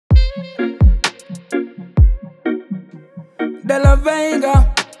Delavega,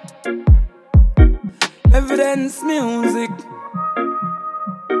 evidence music.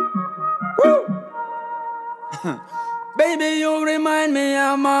 Woo! Baby, you remind me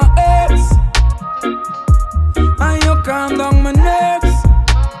of my ex, and you calm down my nerves.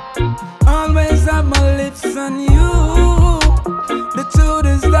 Always have my lips on you. The truth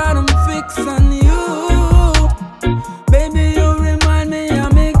is that I'm fixed on you. Baby, you remind me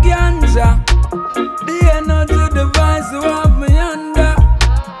of me ganja, the energy device you have me under.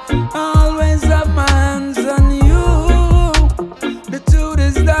 Always have my hands on you. The truth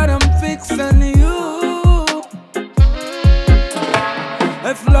is that I'm fixed on you.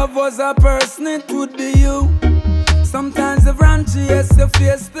 If love was a person, it would be you. Sometimes the ranchy, yes, you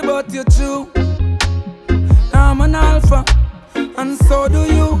face the but you're true. I'm an alpha, and so do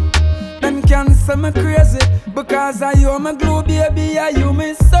you. Them can say me crazy, because I you my glue, baby, I you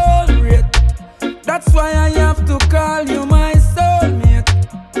my soulmate. That's why I have to call you my soulmate.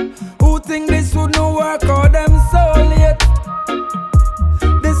 Who think this would not work out, them so late.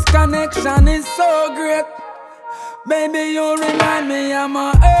 This connection is so great. Baby, you remind me of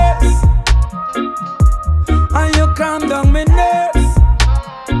my ex, and you calm down my nerves.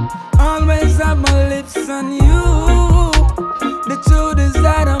 Always have my lips on you. The truth is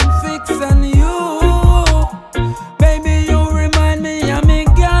that I'm fixed on you. Baby, you remind me of me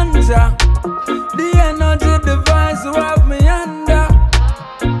ganja, the energy device you have me under.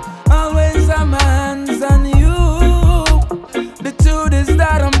 Always have my hands on you. The truth is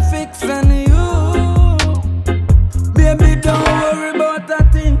that I'm fixed on you. Baby, don't worry about a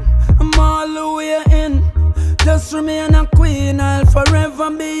thing, I'm all the way in. Just remain a queen, I'll forever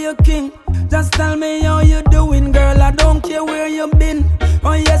be your king. Just tell me how you doing, girl, I don't care where you been.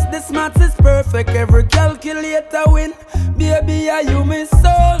 Oh yes, this math is perfect, every calculator win. Baby, are you my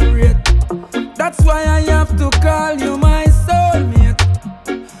soulmate? That's why I have to call you my soulmate.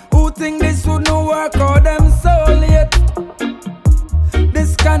 Who think this would not work out, them so late.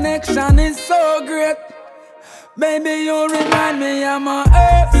 This connection is so great. Baby, you remind me of my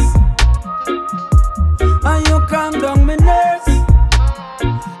ex, and you calm down my nerves.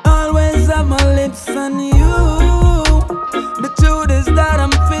 Always have my lips on you. The truth is that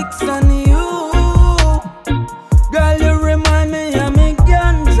I'm